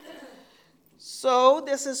So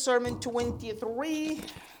this is sermon 23.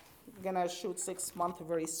 We're gonna shoot 6 months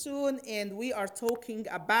very soon, and we are talking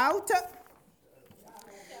about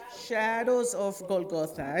shadows of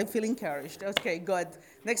Golgotha. I feel encouraged. Okay, good.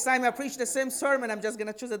 Next time I preach the same sermon, I'm just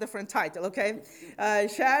gonna choose a different title. Okay,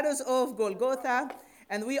 shadows of Golgotha,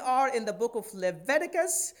 and we are in the book of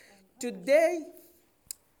Leviticus today.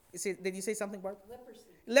 Did you say something, Barb?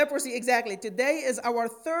 Leprosy, exactly. Today is our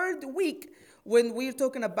third week when we're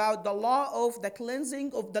talking about the law of the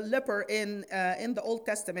cleansing of the leper in the Old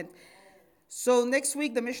Testament. So next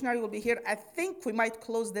week the missionary will be here. I think we might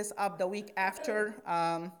close this up the week after.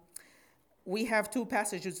 We have two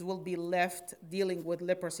passages will be left dealing with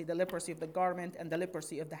leprosy, the leprosy of the garment and the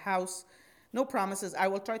leprosy of the house. No promises. I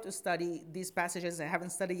will try to study these passages. I haven't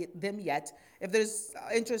studied them yet. If there's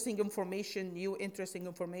interesting information, new interesting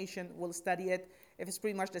information, we'll study it. If it's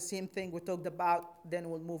pretty much the same thing we talked about, then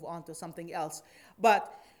we'll move on to something else.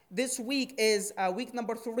 But this week is week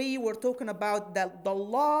number 3. We're talking about the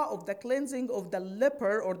law of the cleansing of the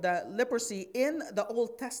leper or the leprosy in the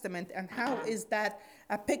Old Testament, and how is that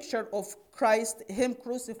a picture of Christ, him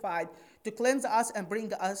crucified, to cleanse us and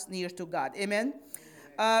bring us near to God. Amen?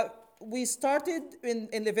 We started in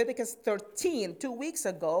Leviticus 13 2 weeks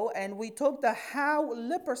ago, and we talked about how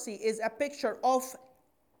leprosy is a picture of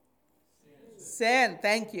sin.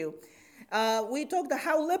 Thank you. We talked about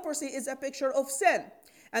how leprosy is a picture of sin.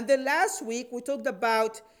 And then last week we talked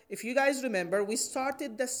about, if you guys remember, we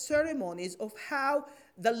started the ceremonies of how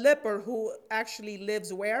the leper who actually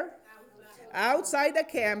lives where? Outside the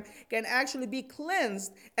camp can actually be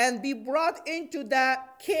cleansed and be brought into the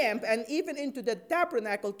camp and even into the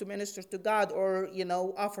tabernacle to minister to God or,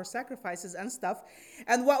 offer sacrifices and stuff.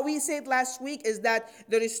 And what we said last week is that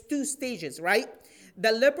there is 2 stages, right?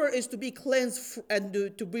 The leper is to be cleansed and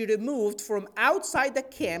to be removed from outside the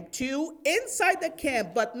camp to inside the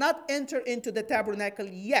camp, but not enter into the tabernacle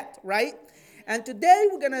yet, right? And today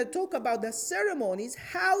we're going to talk about the ceremonies,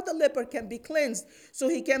 how the leper can be cleansed so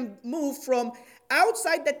he can move from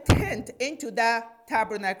outside the tent into the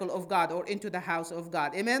tabernacle of God or into the house of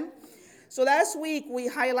God. Amen? So last week we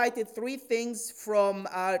highlighted 3 things from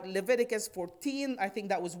Leviticus 14. I think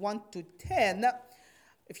that was 1 to 10.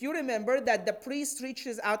 If you remember that the priest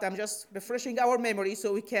reaches out, I'm just refreshing our memory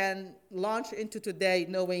so we can launch into today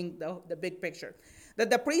knowing the big picture.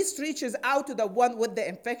 That the priest reaches out to the one with the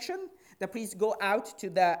infection. The priests go out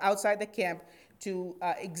to the outside the camp to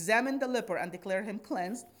examine the leper and declare him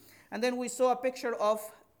cleansed. And then we saw a picture of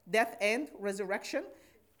death and resurrection.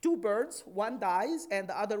 2 birds, one dies, and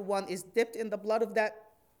the other one is dipped in the blood of that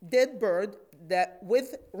dead bird that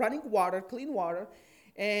with running water, clean water.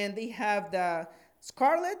 And they have the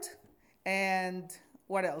scarlet and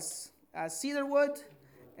what else? Cedar wood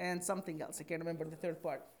and something else. I can't remember the third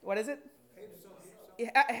part. What is it?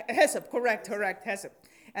 Hyssop, correct, hyssop.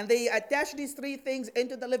 And they attach these 3 things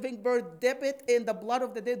into the living bird, dip it in the blood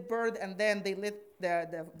of the dead bird, and then they let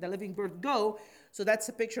the living bird go. So that's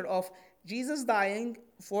a picture of Jesus dying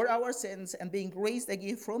for our sins and being raised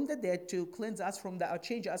again from the dead to cleanse us from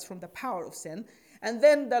change us from the power of sin. And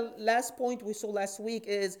then the last point we saw last week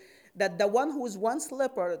is that the one who was once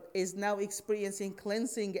leper is now experiencing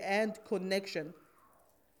cleansing and connection.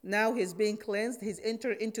 Now he's being cleansed. He's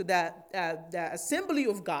entered into the assembly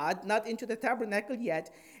of God, not into the tabernacle yet.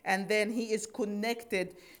 And then he is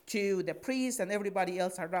connected to the priest and everybody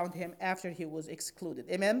else around him after he was excluded.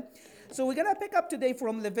 Amen? So we're going to pick up today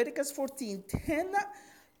from Leviticus 14, 10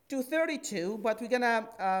 to 32, but we're going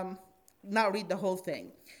to not read the whole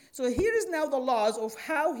thing. So here is now the laws of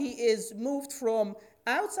how he is moved from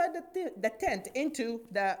outside the tent into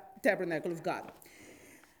the tabernacle of God.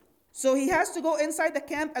 So he has to go inside the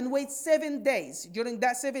camp and wait 7 days. During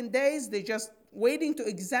that 7 days, they're just waiting to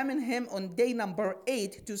examine him on day number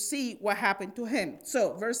 8 to see what happened to him.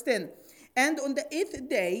 So, verse 10. And on the 8th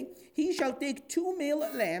day, he shall take 2 male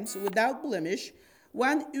lambs without blemish,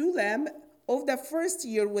 1 ewe lamb of the first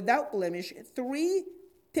year without blemish,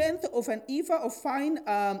 3/10 of an ephah of fine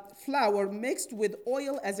flour mixed with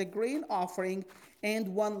oil as a grain offering, and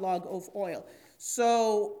 1 log of oil.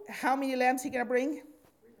 So, how many lambs he gonna bring?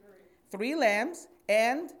 3 lambs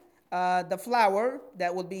and the flour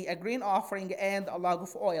that will be a grain offering and a log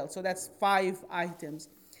of oil. So that's 5 items.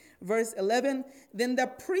 Verse 11, then the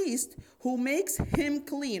priest who makes him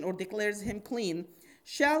clean or declares him clean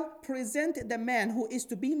shall present the man who is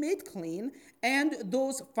to be made clean and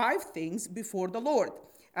those 5 things before the Lord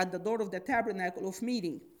at the door of the tabernacle of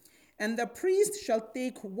meeting. And the priest shall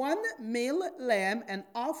take 1 male lamb and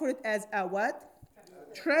offer it as a what?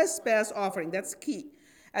 Trespass offering. That's key.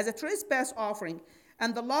 As a trespass offering.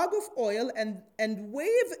 and the log of oil, and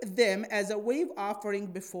wave them as a wave offering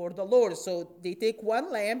before the Lord. So they take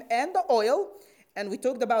one lamb and the oil, and we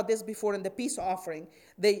talked about this before in the peace offering.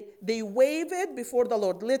 They wave it before the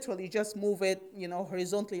Lord, literally just move it,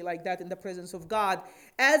 horizontally like that in the presence of God,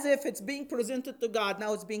 as if it's being presented to God.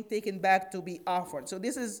 Now it's being taken back to be offered. So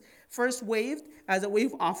this is first waved as a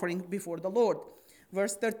wave offering before the Lord.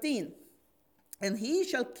 Verse 13, and he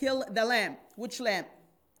shall kill the lamb. Which lamb?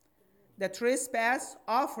 The trespass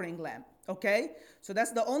offering lamb. Okay? So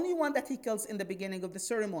that's the only one that he kills in the beginning of the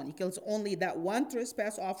ceremony. He kills only that one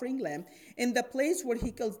trespass offering lamb in the place where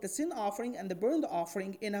he kills the sin offering and the burnt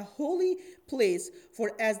offering in a holy place.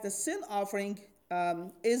 For as the sin offering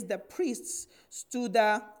is the priest's to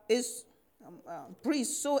the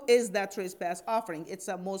priest, so is that trespass offering. It's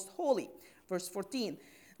a most holy. Verse 14.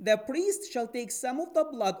 The priest shall take some of the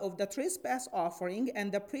blood of the trespass offering,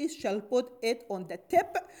 and the priest shall put it on the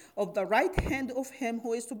tip of the right hand of him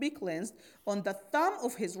who is to be cleansed, on the thumb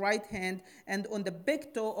of his right hand, and on the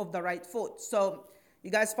big toe of the right foot. So, you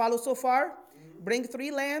guys follow so far? Bring 3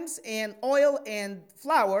 lambs and oil and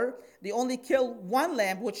flour. They only kill one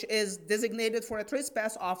lamb, which is designated for a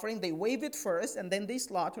trespass offering. They wave it first, and then they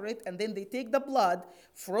slaughter it, and then they take the blood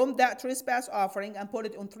from that trespass offering and put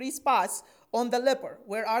it on 3 spots on the leper.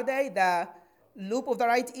 Where are they? The loop of the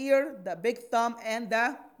right ear, the big thumb, and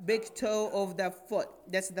the big toe of the foot.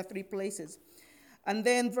 That's the 3 places. And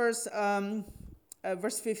then verse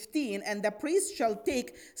 15, and the priest shall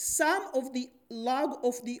take some of the log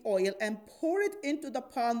of the oil and pour it into the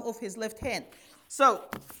palm of his left hand. So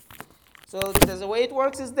the way it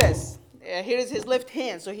works is this. Here is his left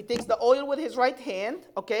hand. So he takes the oil with his right hand,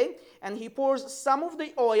 okay, and he pours some of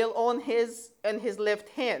the oil on his left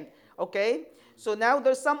hand, okay. So now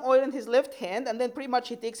there's some oil in his left hand, and then pretty much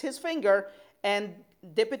he takes his finger and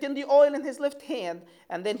dip it in the oil in his left hand,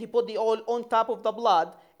 and then he put the oil on top of the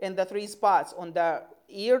blood in the 3 spots, on the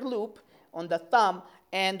ear loop, on the thumb,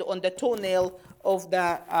 and on the toenail of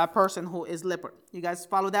the person who is leper. You guys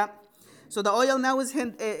follow that? So the oil now is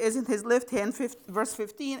in his left hand, verse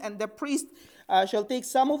 15, and the priest shall take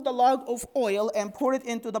some of the log of oil and pour it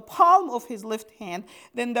into the palm of his left hand.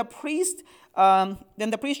 Then the priest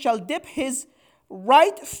shall dip his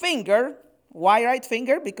right finger. Why right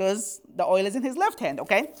finger? Because the oil is in his left hand,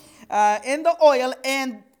 okay? In the oil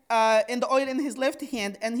in his left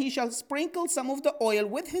hand, and he shall sprinkle some of the oil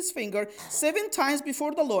with his finger 7 times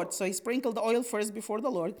before the Lord. So he sprinkled the oil first before the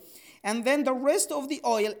Lord. And then the rest of the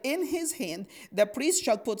oil in his hand, the priest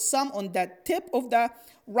shall put some on the tip of the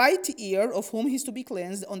right ear of whom he is to be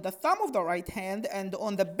cleansed, on the thumb of the right hand, and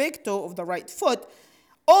on the big toe of the right foot,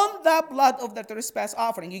 on the blood of the trespass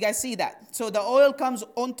offering. You guys see that? So the oil comes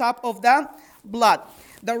on top of the blood.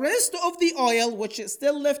 The rest of the oil, which is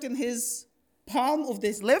still left in his palm of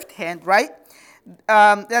this left hand, right?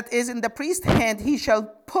 That is in the priest's hand, he shall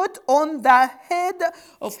put on the head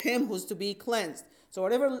of him who's to be cleansed. So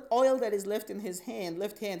whatever oil that is left in his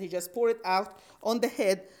left hand, he just pour it out on the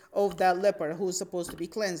head of the leper who is supposed to be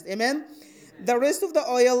cleansed. Amen? The rest of the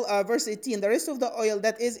oil, verse 18, the rest of the oil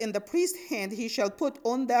that is in the priest's hand, he shall put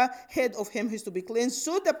on the head of him who is to be cleansed.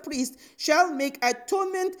 So the priest shall make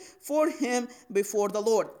atonement for him before the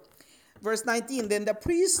Lord. Verse 19, then the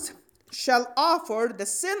priest shall offer the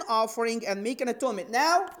sin offering and make an atonement.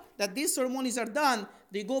 Now that these ceremonies are done,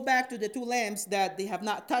 they go back to the 2 lambs that they have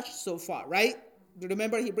not touched so far, right?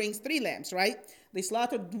 Remember, he brings 3 lambs, right? They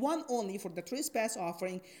slaughtered 1 only for the trespass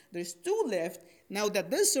offering. There's 2 left. Now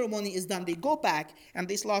that this ceremony is done, they go back and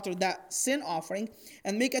they slaughter that sin offering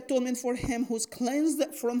and make atonement for him who's cleansed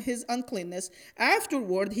from his uncleanness.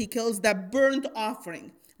 Afterward, he kills the burnt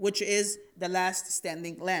offering, which is the last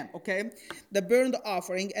standing lamb, okay? The burnt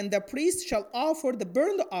offering, and the priest shall offer the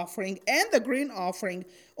burnt offering and the grain offering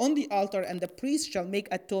on the altar, and the priest shall make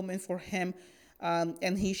atonement for him,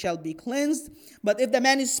 and he shall be cleansed. But if the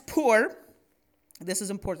man is poor, this is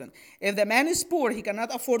important. If the man is poor, he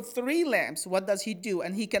cannot afford 3 lambs. What does he do?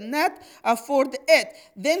 And he cannot afford it.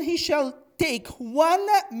 Then he shall take 1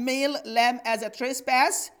 male lamb as a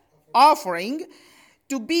trespass offering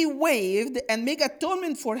to be waved, and make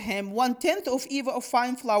atonement for him 1/10 of ephah of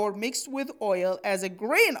fine flour mixed with oil as a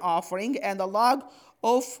grain offering, and a log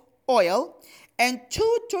of oil, and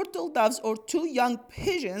 2 turtle doves or 2 young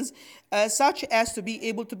pigeons, such as to be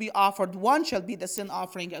able to be offered. 1 shall be the sin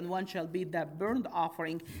offering, and 1 shall be the burnt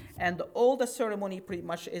offering. And all the ceremony pretty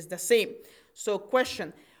much is the same. So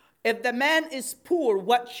question, if the man is poor,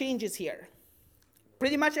 what changes here?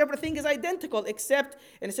 Pretty much everything is identical, except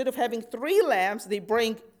instead of having 3 lambs, they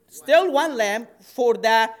bring still 1 lamb for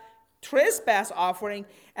the trespass offering,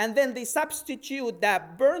 and then they substitute the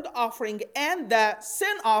burnt offering and the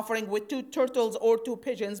sin offering with two turtles or two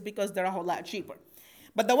pigeons because they're a whole lot cheaper.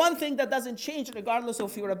 But the one thing that doesn't change regardless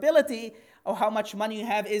of your ability or how much money you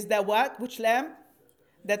have is that what? Which lamb?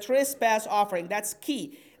 The trespass offering. That's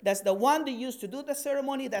key. That's the one they use to do the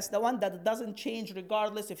ceremony. That's the one that doesn't change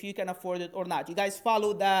regardless if you can afford it or not. You guys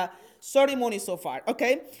follow the ceremony so far,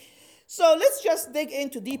 okay? So let's just dig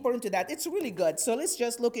deeper into that. It's really good. So let's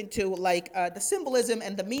just look into the symbolism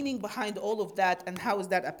and the meaning behind all of that, and how is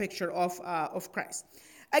that a picture of Christ.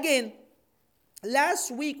 Again,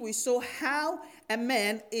 last week we saw how a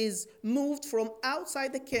man is moved from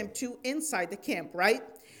outside the camp to inside the camp, right?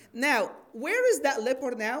 Now, where is that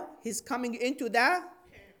leper now? He's coming into the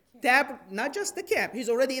not just the camp. He's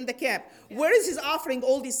already in the camp. Where is he offering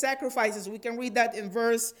all these sacrifices? We can read that in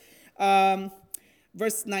verse 9,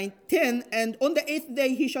 10. And on the 8th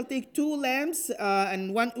day he shall take 2 lambs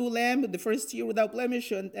and 1 ewe lamb the first year without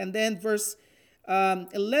blemish. And then verse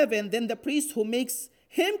 11, then the priest who makes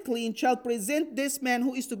him clean shall present this man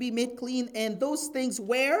who is to be made clean, and those things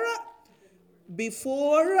where?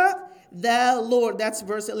 Before the Lord. That's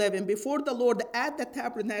verse 11. Before the Lord at the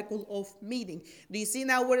tabernacle of meeting. Do you see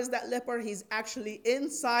now where is that leper? He's actually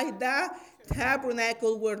inside the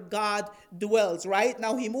tabernacle where God dwells, right?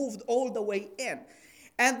 Now he moved all the way in.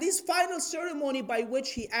 And this final ceremony by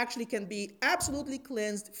which he actually can be absolutely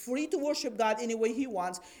cleansed, free to worship God any way he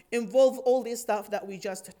wants, involve all this stuff that we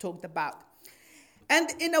just talked about. And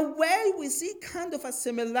in a way, we see kind of a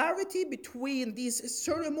similarity between this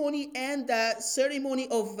ceremony and the ceremony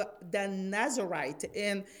of the Nazarite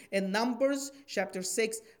in Numbers chapter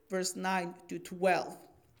 6, verse 9 to 12.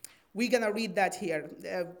 We're going to read that here.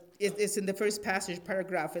 It's in the first passage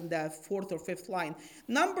paragraph in the 4th or 5th line.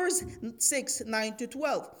 Numbers 6, 9 to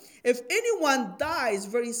 12. If anyone dies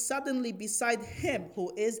very suddenly beside him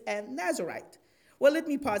who is a Nazarite. Well, let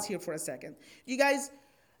me pause here for a second. You guys...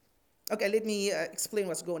 Okay, let me explain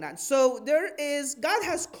what's going on. So God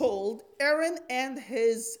has called Aaron and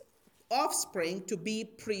his offspring to be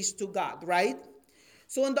priests to God, right?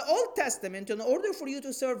 So in the Old Testament, in order for you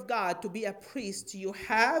to serve God, to be a priest, you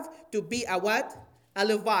have to be a what? A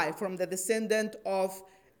Levi, from the descendant of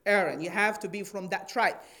Aaron. You have to be from that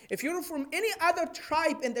tribe. If you're from any other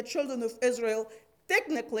tribe in the children of Israel,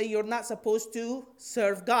 technically you're not supposed to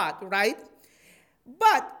serve God, right?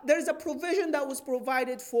 But there's a provision that was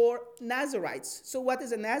provided for Nazarites. So what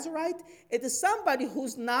is a Nazarite? It is somebody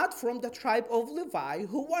who's not from the tribe of Levi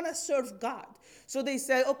who want to serve God. So they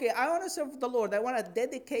say, okay, I want to serve the Lord. I want to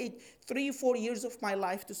dedicate 3-4 years of my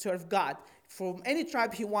life to serve God from any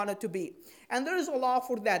tribe he wanted to be. And there is a law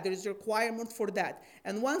for that. There is a requirement for that.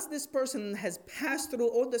 And once this person has passed through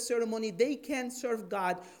all the ceremony, they can serve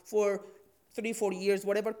God for 3-4 years,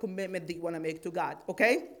 whatever commitment they want to make to God.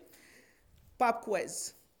 Okay? Pop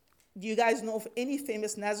quiz. Do you guys know of any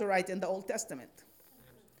famous Nazarite in the Old Testament?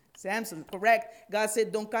 Samson, correct. God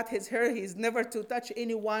said, don't cut his hair. He's never to touch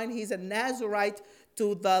any wine. He's a Nazarite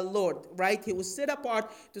to the Lord, right? He was set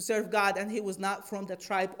apart to serve God, and he was not from the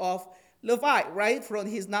tribe of Levi, right?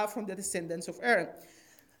 He's not from the descendants of Aaron.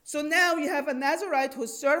 So now you have a Nazarite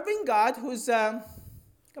who's serving God, who's,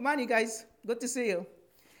 come on, you guys, good to see you.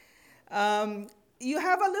 You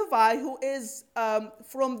have a Levi who is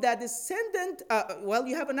from the descendant,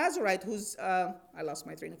 you have a Nazarite who's, I lost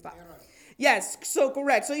my train of thought. Yes, so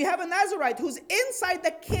correct. So you have a Nazarite who's inside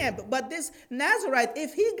the camp, but this Nazarite,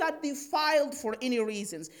 if he got defiled for any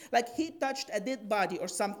reasons, like he touched a dead body or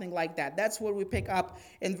something like that, that's where we pick up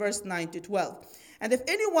in verse 9 to 12. And if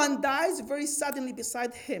anyone dies very suddenly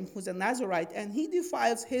beside him who's a Nazarite, and he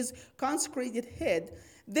defiles his consecrated head,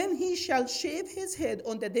 then he shall shave his head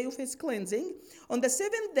on the day of his cleansing. On the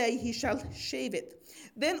 7th day he shall shave it.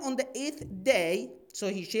 Then on the 8th day, so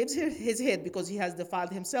he shaves his head because he has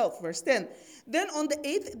defiled himself. Verse 10. Then on the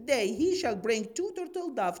 8th day he shall bring 2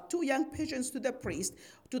 turtle doves, 2 young pigeons to the priest,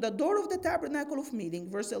 to the door of the tabernacle of meeting.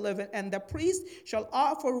 Verse 11. And the priest shall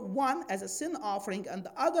offer one as a sin offering and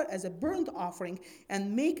the other as a burnt offering,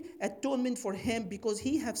 and make atonement for him because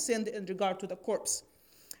he have sinned in regard to the corpse.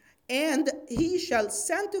 And he shall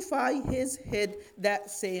sanctify his head that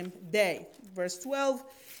same day. Verse 12,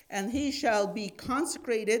 and he shall be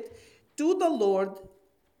consecrated to the Lord,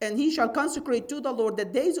 and he shall consecrate to the Lord the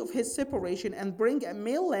days of his separation, and bring a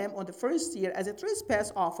male lamb on the first year as a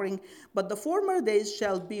trespass offering, but the former days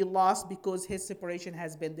shall be lost because his separation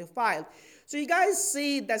has been defiled. So you guys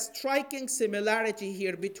see the striking similarity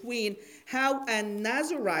here between how a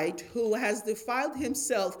Nazarite who has defiled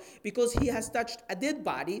himself because he has touched a dead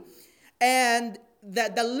body, and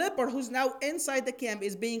that the leper who's now inside the camp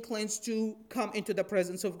is being cleansed to come into the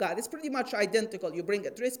presence of God. It's pretty much identical. You bring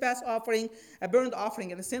a trespass offering, a burnt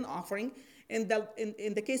offering, and a sin offering. In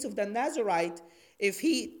the case of the Nazarite, if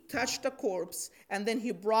he touched the corpse and then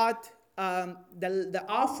he brought the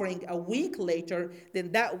offering a week later,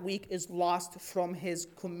 then that week is lost from his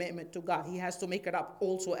commitment to God. He has to make it up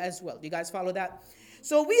also as well. Do you guys follow that?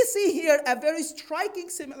 So we see here a very striking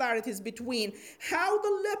similarities between how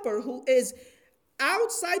the leper who is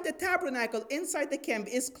outside the tabernacle, inside the camp,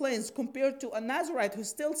 is cleansed compared to a Nazarite who's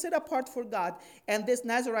still set apart for God. And this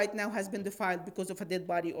Nazarite now has been defiled because of a dead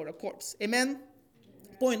body or a corpse. Amen?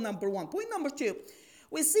 Point number one. Point number two.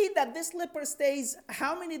 We see that this leper stays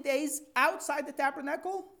how many days outside the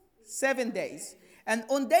tabernacle? 7 days. And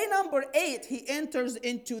on day number 8, he enters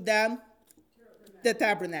into the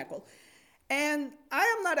tabernacle. And I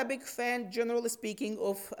am not a big fan, generally speaking,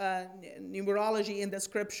 of numerology in the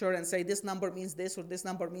scripture and say this number means this or this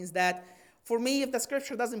number means that. For me, if the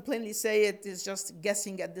scripture doesn't plainly say it, it's just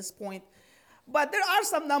guessing at this point. But there are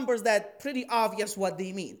some numbers that pretty obvious what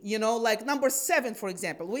they mean. You know, like number 7, for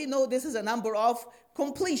example. We know this is a number of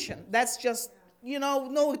completion. That's just,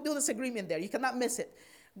 no disagreement there. You cannot miss it.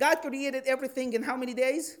 God created everything in how many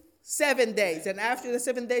days? 7 days. And after the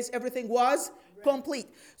 7 days, everything was complete.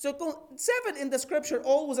 So 7 in the scripture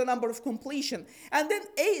always a number of completion. And then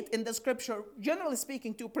 8 in the scripture, generally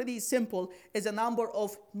speaking, too, pretty simple, is a number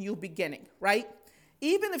of new beginning, right?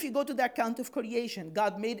 Even if you go to the account of creation,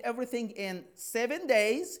 God made everything in 7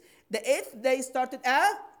 days. The 8th day started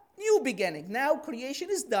a new beginning. Now creation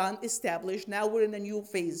is done, established. Now we're in a new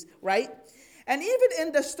phase, right? And even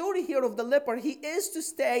in the story here of the leper, he is to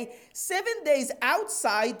stay 7 days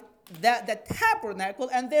outside the tabernacle.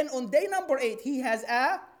 And then on day number 8, he has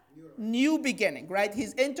a new beginning, right?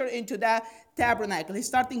 He's entered into the tabernacle. He's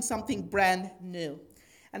starting something brand new.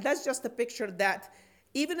 And that's just a picture that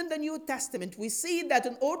even in the New Testament, we see that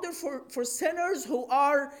in order for sinners who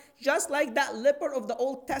are just like that leper of the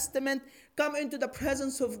Old Testament come into the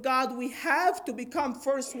presence of God, we have to become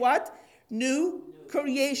first what? New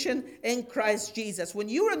creation in Christ Jesus. When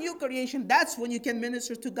you're a new creation, that's when you can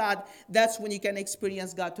minister to God. That's when you can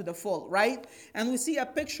experience God to the full, right? And we see a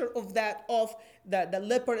picture of that, of the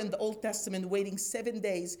leper in the Old Testament waiting 7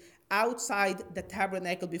 days outside the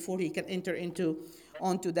tabernacle before he can enter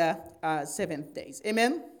onto the 7th days.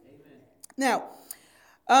 Amen? Now,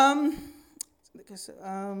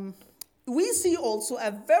 we see also a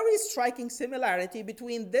very striking similarity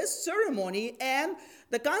between this ceremony and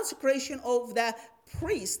the consecration of the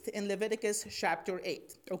priest in Leviticus chapter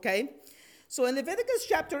 8, okay? So in Leviticus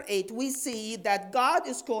chapter 8, we see that God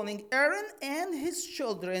is calling Aaron and his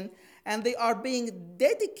children, and they are being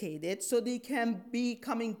dedicated so they can be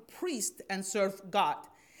becoming priests and serve God.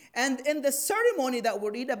 And in the ceremony that we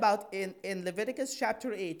read about in Leviticus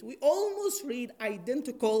chapter 8, we almost read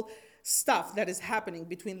identical stuff that is happening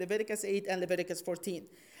between Leviticus 8 and Leviticus 14.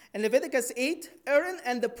 In Leviticus 8, Aaron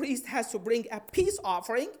and the priest has to bring a peace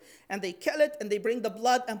offering, and they kill it, and they bring the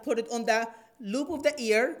blood and put it on the loop of the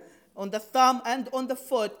ear, on the thumb, and on the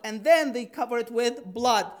foot, and then they cover it with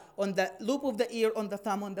blood on the loop of the ear, on the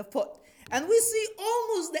thumb, on the foot. And we see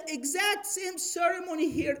almost the exact same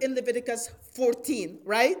ceremony here in Leviticus 14,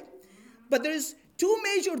 right? But there's two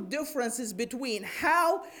major differences between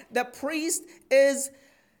how the priest is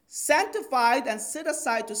sanctified and set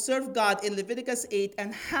aside to serve God in Leviticus 8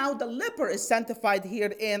 and how the leper is sanctified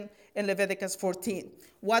here in Leviticus 14.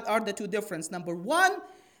 What are the two differences? Number one,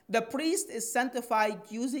 the priest is sanctified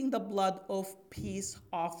using the blood of peace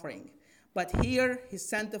offering. But here he's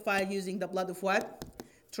sanctified using the blood of what?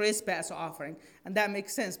 Trespass offering. And that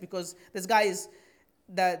makes sense because this guy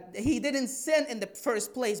he didn't sin in the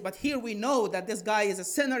first place, but here we know that this guy is a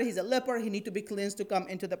sinner, he's a leper, he needs to be cleansed to come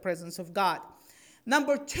into the presence of God.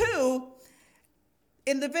 Number two,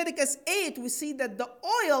 in Leviticus 8, we see that the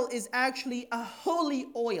oil is actually a holy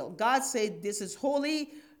oil. God said, this is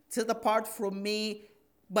holy, set apart from me.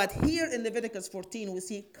 But here in Leviticus 14, we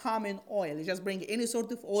see common oil. You just bring any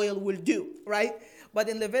sort of oil will do, right? But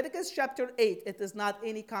in Leviticus chapter 8, it is not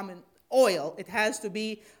any common oil. It has to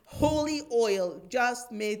be holy oil,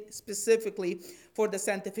 just made specifically for the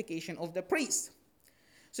sanctification of the priest.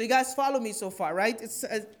 So you guys follow me so far, right?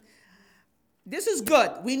 This is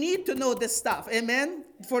good. We need to know this stuff. Amen?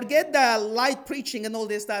 Forget the light preaching and all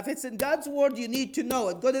this stuff. It's in God's word. You need to know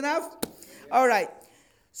it. Good enough? All right.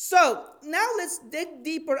 So now let's dig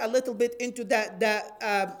deeper a little bit into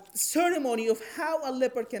the ceremony of how a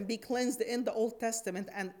leper can be cleansed in the Old Testament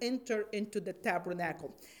and enter into the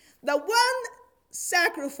tabernacle. The one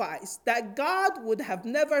sacrifice that God would have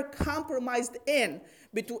never compromised in,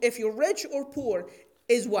 if you're rich or poor,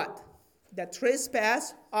 is what? The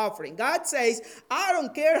trespass offering. God says, I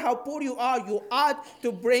don't care how poor you are, you ought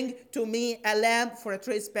to bring to me a lamb for a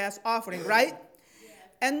trespass offering, right?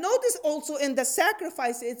 And notice also in the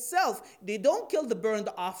sacrifice itself, they don't kill the burnt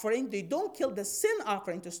offering. They don't kill the sin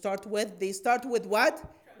offering to start with. They start with what?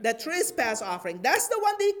 The trespass offering. That's the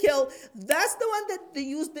one they kill. That's the one that they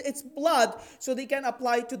use its blood so they can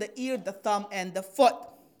apply to the ear, the thumb, and the foot.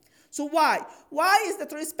 So why? Why is the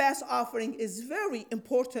trespass offering is very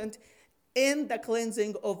important in the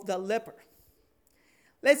cleansing of the leper?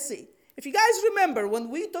 Let's see. If you guys remember, when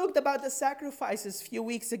we talked about the sacrifices a few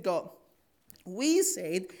weeks ago, we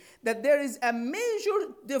said that there is a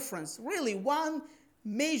major difference, really one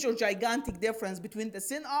major gigantic difference between the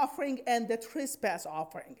sin offering and the trespass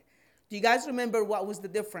offering. Do you guys remember what was the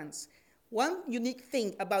difference? One unique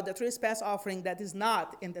thing about the trespass offering that is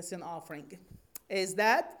not in the sin offering is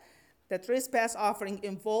that the trespass offering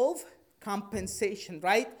involves compensation,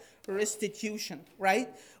 right? Restitution, right?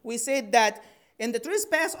 We said that in the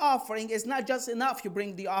trespass offering, it's not just enough you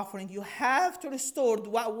bring the offering. You have to restore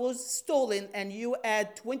what was stolen, and you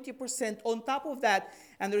add 20% on top of that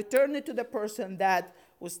and return it to the person that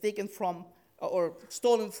was taken from or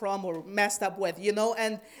stolen from or messed up with,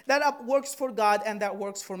 and that works for God and that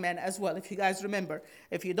works for men as well, if you guys remember.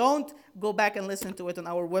 If you don't, go back and listen to it on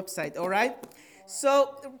our website, all right?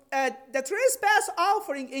 So the trespass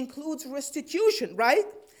offering includes restitution, right?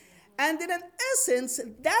 And in an essence,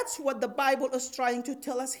 that's what the Bible is trying to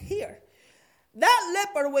tell us here. That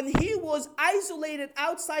leper, when he was isolated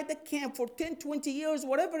outside the camp for 10, 20 years,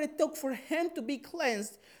 whatever it took for him to be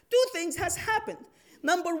cleansed, two things has happened.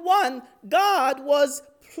 Number one, God was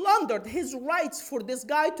plundered. His rights for this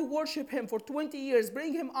guy to worship him for 20 years,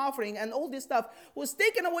 bring him offering and all this stuff was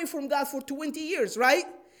taken away from God for 20 years, right?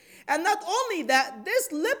 And not only that,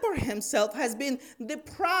 this leper himself has been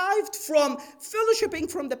deprived from fellowshipping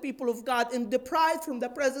from the people of God and deprived from the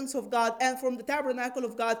presence of God and from the tabernacle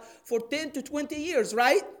of God for 10 to 20 years,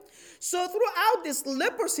 right? So throughout this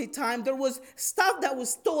leprosy time, there was stuff that was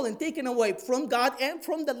stolen, taken away from God and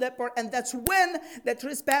from the leper, and that's when the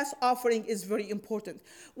trespass offering is very important.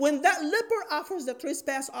 When that leper offers the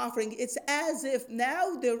trespass offering, it's as if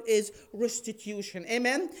now there is restitution.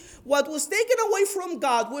 Amen? What was taken away from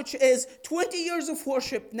God, which is 20 years of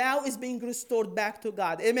worship, now is being restored back to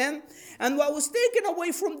God. Amen? And what was taken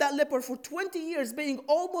away from that leper for 20 years, being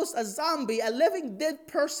almost a zombie, a living dead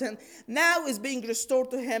person, now is being restored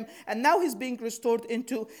to him. And now he's being restored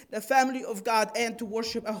into the family of God and to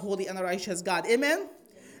worship a holy and a righteous God. Amen?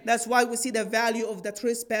 That's why we see the value of the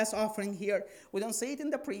trespass offering here. We don't see it in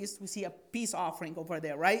the priest. We see a peace offering over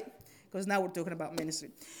there, right? Because now we're talking about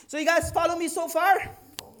ministry. So you guys follow me so far?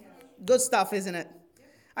 Good stuff, isn't it?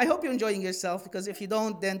 I hope you're enjoying yourself, because if you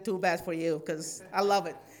don't, then too bad for you, because I love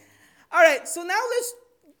it. All right, so now let's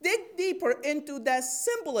dig deeper into the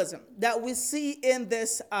symbolism that we see in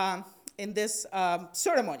this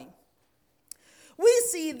ceremony. We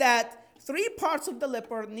see that three parts of the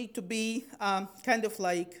leper need to be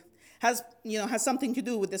has something to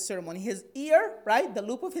do with this ceremony. His ear, right, the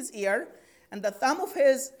loop of his ear, and the thumb of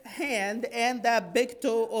his hand, and the big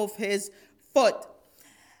toe of his foot.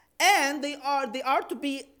 And they are to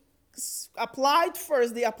be applied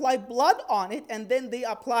first. They apply blood on it, and then they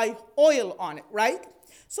apply oil on it, right?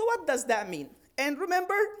 So what does that mean? And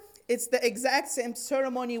remember, it's the exact same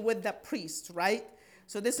ceremony with the priest, right?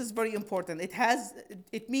 So this is very important.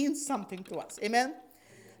 It means something to us. Amen?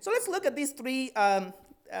 So let's look at these three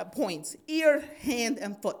points. Ear, hand,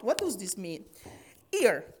 and foot. What does this mean?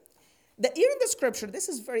 Ear. The ear in the scripture, this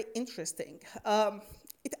is very interesting.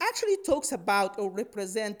 It actually talks about or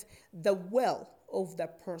represent the will of the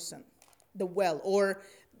person. The will, or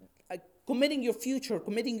committing your future,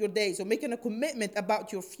 committing your days, or making a commitment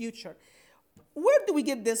about your future. Where do we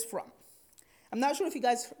get this from? I'm not sure if you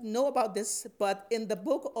guys know about this, but in the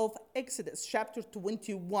book of Exodus, chapter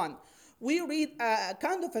 21, we read a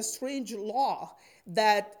kind of a strange law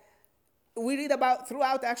that we read about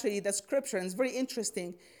throughout actually the scripture, and it's very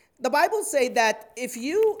interesting. The Bible says that if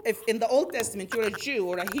in the Old Testament you're a Jew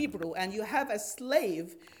or a Hebrew and you have a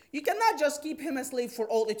slave, you cannot just keep him a slave for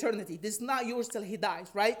all eternity. This is not yours till he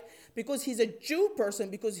dies, right? Because he's a Jew person,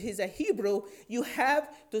 because he's a Hebrew, you have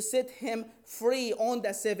to set him free on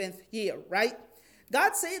the seventh year, right?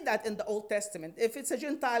 God said that in the Old Testament. If it's a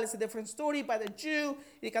Gentile, it's a different story, but a Jew,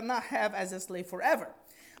 you cannot have as a slave forever.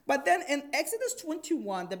 But then in Exodus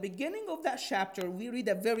 21, the beginning of that chapter, we read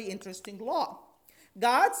a very interesting law.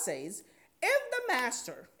 God says,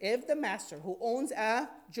 if the master who owns a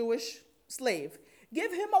Jewish slave,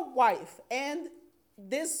 give him a wife, and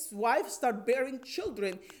this wife start bearing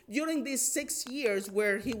children during these 6 years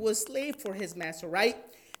where he was slave for his master, right?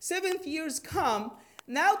 Seventh years come.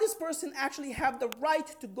 Now this person actually have the right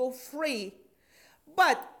to go free.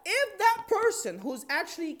 But if that person who's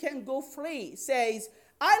actually can go free says,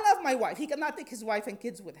 I love my wife, he cannot take his wife and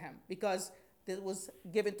kids with him because this was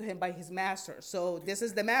given to him by his master. So this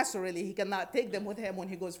is the master really. He cannot take them with him when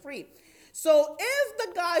he goes free. So if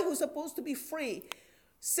the guy who's supposed to be free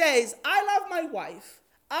says, I love my wife,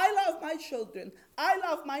 I love my children, I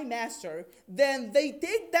love my master, then they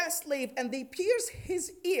take that slave and they pierce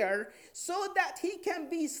his ear so that he can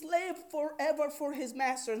be slave forever for his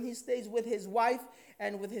master, and he stays with his wife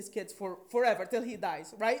and with his kids forever till he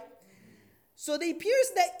dies, right? So they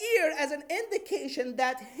pierce the ear as an indication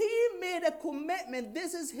that he made a commitment.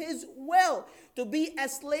 This is his will, to be a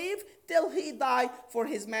slave till he die for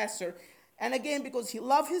his master. And again, because he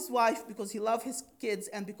loved his wife, because he loved his kids,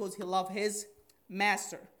 and because he loved his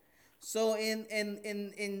master. So in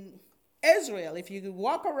Israel, if you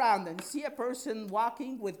walk around and see a person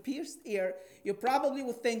walking with pierced ear, you probably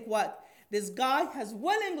would think what? This guy has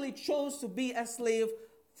willingly chose to be a slave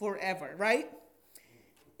forever, right?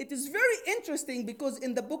 It is very interesting because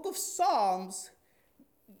in the book of Psalms,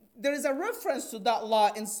 there is a reference to that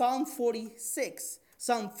law in Psalm 46,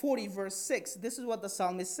 Psalm 40 verse 6. This is what the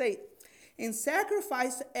psalmist said. In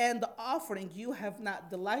sacrifice and offering you have not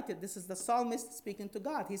delighted. This is the psalmist speaking to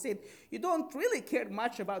God. He said, you don't really care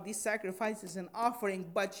much about these sacrifices and offering,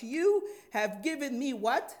 but you have given me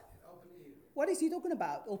what? Open ear. What is he talking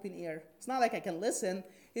about? Open ear. It's not like I can listen.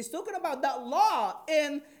 He's talking about that law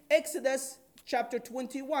in Exodus chapter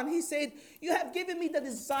 21. He said, you have given me the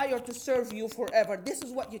desire to serve you forever. This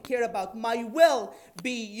is what you care about. My will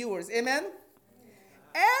be yours. Amen?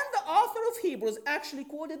 And the author of Hebrews actually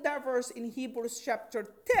quoted that verse in Hebrews chapter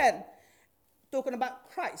 10, talking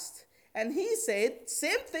about Christ. And he said,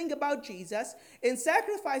 same thing about Jesus, in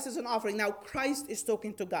sacrifices and offering. Now, Christ is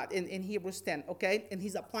talking to God in Hebrews 10, okay? And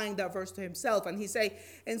he's applying that verse to himself. And he say,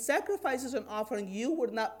 in sacrifices and offering, you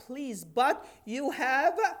were not pleased, but you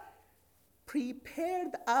have prepared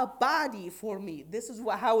a body for me. This is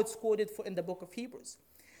how it's quoted in the book of Hebrews.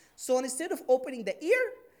 So instead of opening the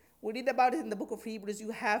ear, we read about it in the book of Hebrews,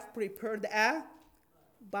 you have prepared a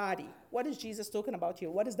body. What is Jesus talking about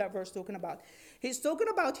here? What is that verse talking about? He's talking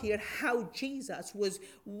about here how Jesus was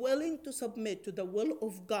willing to submit to the will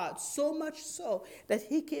of God, so much so that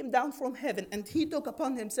he came down from heaven and he took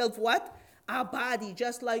upon himself what? A body,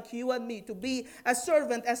 just like you and me, to be a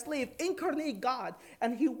servant, a slave, incarnate God.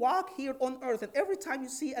 And he walked here on earth. And every time you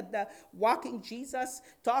see at the walking Jesus,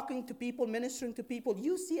 talking to people, ministering to people,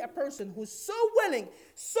 you see a person who's so willing,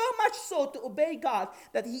 so much so to obey God,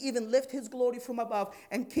 that he even lifted his glory from above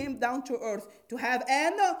and came down to earth to have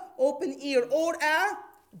an open ear or a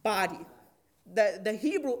body. The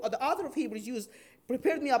Hebrew, or the author of Hebrews used,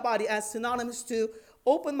 prepared me a body as synonymous to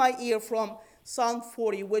open my ear from Psalm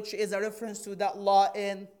 40, which is a reference to that law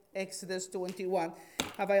in Exodus 21.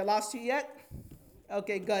 Have I lost you yet?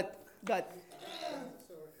 Okay, good. Sorry,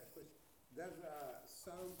 does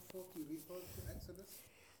Psalm 40 refer to Exodus?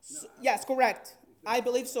 No. Yes, correct. I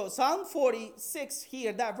believe so. Psalm 46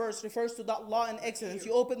 here, that verse refers to that law in Exodus.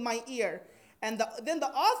 You opened my ear. And then the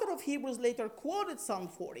author of Hebrews later quoted Psalm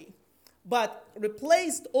 40, but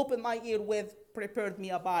replaced open my ear with prepared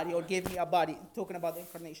me a body or gave me a body, talking about the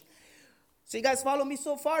incarnation. So you guys follow me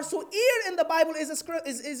so far? So ear in the Bible is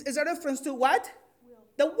a reference to what? Will.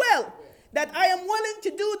 The will. That I am willing to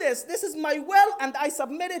do this. This is my will and I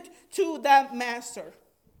submit it to the master.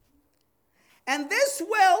 And this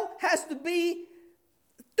will has to be,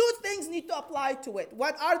 two things need to apply to it.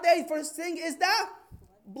 What are they? First thing is the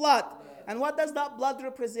blood. And what does that blood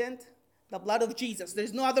represent? The blood of Jesus.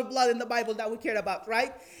 There's no other blood in the Bible that we care about,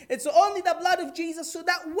 right? It's only the blood of Jesus. So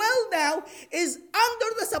that will now is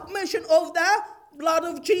under the submission of the blood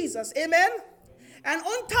of Jesus. Amen? And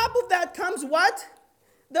on top of that comes what?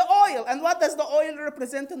 The oil. And what does the oil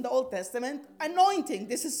represent in the Old Testament? Anointing.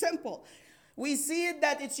 This is simple. We see it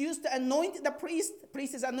that it's used to anoint the priest. The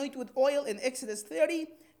priest is anointed with oil in Exodus 30,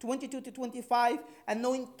 22 to 25.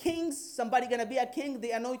 Anoint kings. Somebody going to be a king.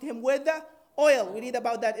 They anoint him with the oil. We read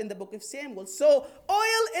about that in the book of Samuel. So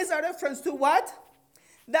oil is a reference to what?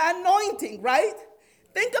 The anointing, right?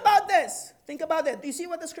 Think about this. Think about that. Do you see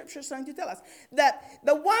what the scripture is trying to tell us? That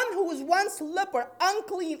the one who was once leper,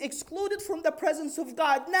 unclean, excluded from the presence of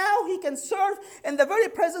God, now he can serve in the very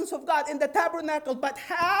presence of God in the tabernacle. But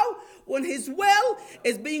how? When his will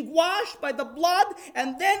is being washed by the blood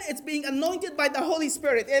and then it's being anointed by the Holy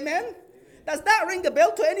Spirit. Amen? Does that ring a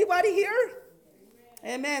bell to anybody here?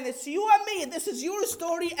 Amen. It's you and me. This is your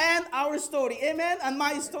story and our story. Amen. And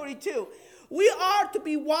my story too. We are to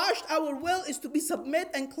be washed. Our will is to be submit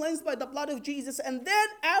and cleansed by the blood of Jesus. And then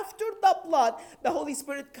after the blood, the Holy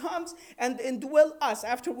Spirit comes and indwell us.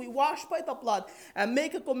 After we wash by the blood and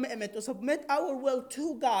make a commitment to submit our will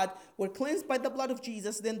to God, we're cleansed by the blood of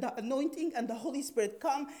Jesus. Then the anointing and the Holy Spirit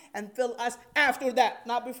come and fill us after that,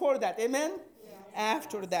 not before that. Amen? Yeah.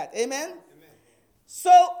 After that. Amen? So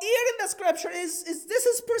here in the scripture is this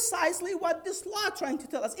is precisely what this law trying to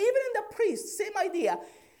tell us. Even in the priest, same idea.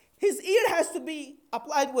 His ear has to be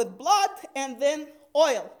applied with blood and then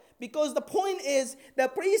oil. Because the point is, the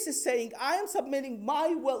priest is saying, I am submitting my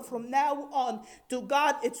will from now on to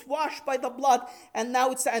God. It's washed by the blood, and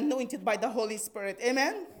now it's anointed by the Holy Spirit.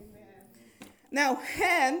 Amen? Amen. Now,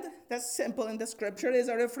 hand, that's simple in the scripture, is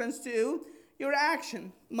a reference to your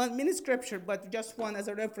action. Many scripture, but just one as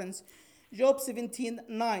a reference. Job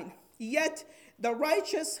 17:9. Yet the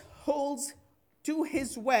righteous holds to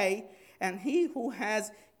his way, and he who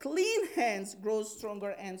has clean hands grows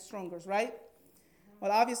stronger and stronger, right?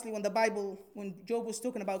 Well, obviously, when Job was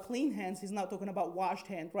talking about clean hands, he's not talking about washed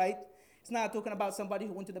hand, right? He's not talking about somebody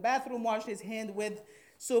who went to the bathroom, washed his hand with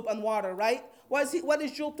soap and water, right? What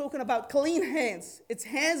is Job talking about? Clean hands. It's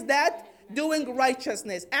hands that doing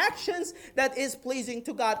righteousness. Actions that is pleasing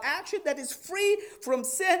to God. Action that is free from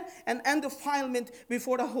sin and defilement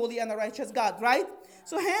before the holy and the righteous God, right?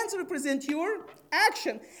 So hands represent your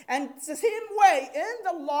action. And it's the same way in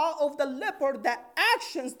the law of the leper, the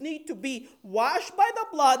actions need to be washed by the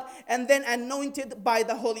blood and then anointed by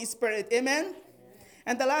the Holy Spirit. Amen?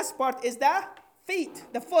 And the last part is the feet,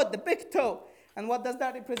 the foot, the big toe. And what does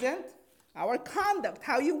that represent? Our conduct,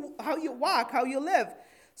 how you walk, how you live.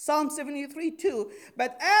 Psalm 73:2.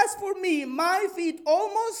 But as for me, my feet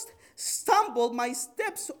almost stumbled, my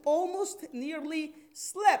steps almost nearly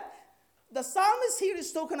slipped. The psalmist here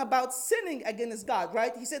is talking about sinning against God,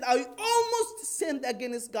 right? He said, I almost sinned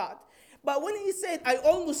against God. But when he said, I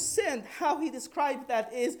almost sinned, how he described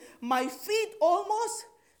that is, my feet almost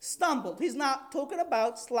stumbled. He's not talking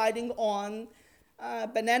about sliding on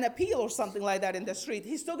banana peel or something like that in the street.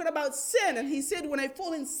 He's talking about sin. And he said, when I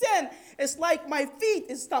fall in sin, it's like my feet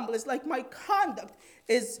is stumble. It's like my conduct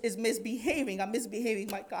is misbehaving. I'm misbehaving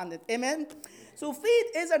my conduct. Amen? So feet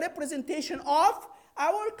is a representation of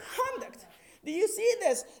our conduct. Do you see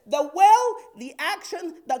this? The will, the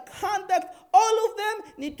action, the conduct, all of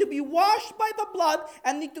them need to be washed by the blood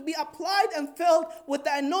and need to be applied and filled with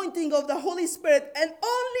the anointing of the Holy Spirit. And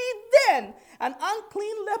only then an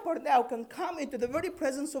unclean leper now can come into the very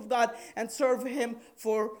presence of God and serve him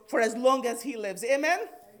for as long as he lives. Amen?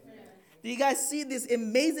 Do you guys see this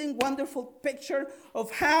amazing, wonderful picture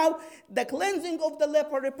of how the cleansing of the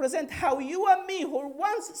leper represents how you and me, who were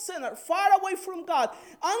once sinner, far away from God,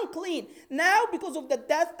 unclean, now because of the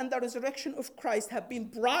death and the resurrection of Christ have been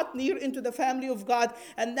brought near into the family of God,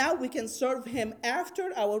 and now we can serve him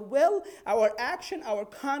after our will, our action, our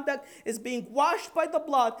conduct is being washed by the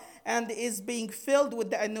blood and is being filled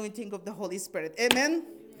with the anointing of the Holy Spirit. Amen?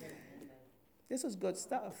 This is good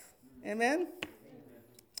stuff. Amen?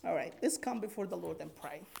 All right, let's come before the Lord and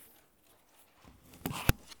pray.